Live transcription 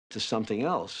to something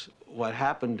else. What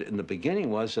happened in the beginning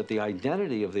was that the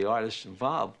identity of the artists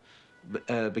involved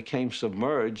became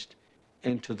submerged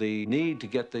into the need to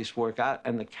get this work out,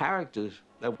 and the characters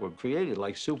that were created,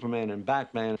 like Superman and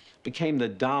Batman, became the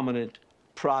dominant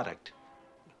product.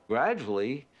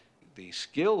 Gradually, the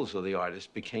skills of the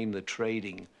artist became the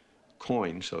trading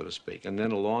coin, so to speak. And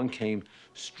then along came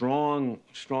strong,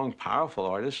 powerful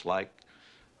artists like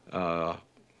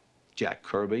Jack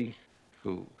Kirby,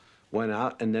 who went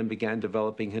out and then began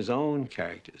developing his own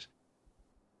characters.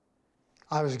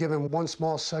 I was given one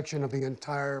small section of the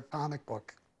entire comic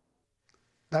book.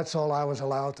 That's all I was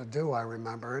allowed to do, I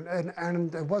remember,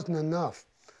 and it wasn't enough.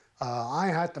 I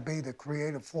had to be the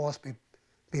creative force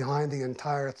behind the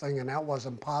entire thing, and that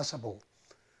wasn't possible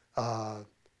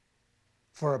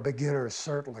for a beginner,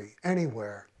 certainly,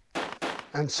 anywhere.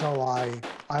 And so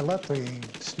I left the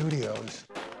studios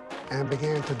and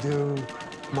began to do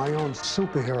my own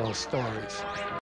superhero stories.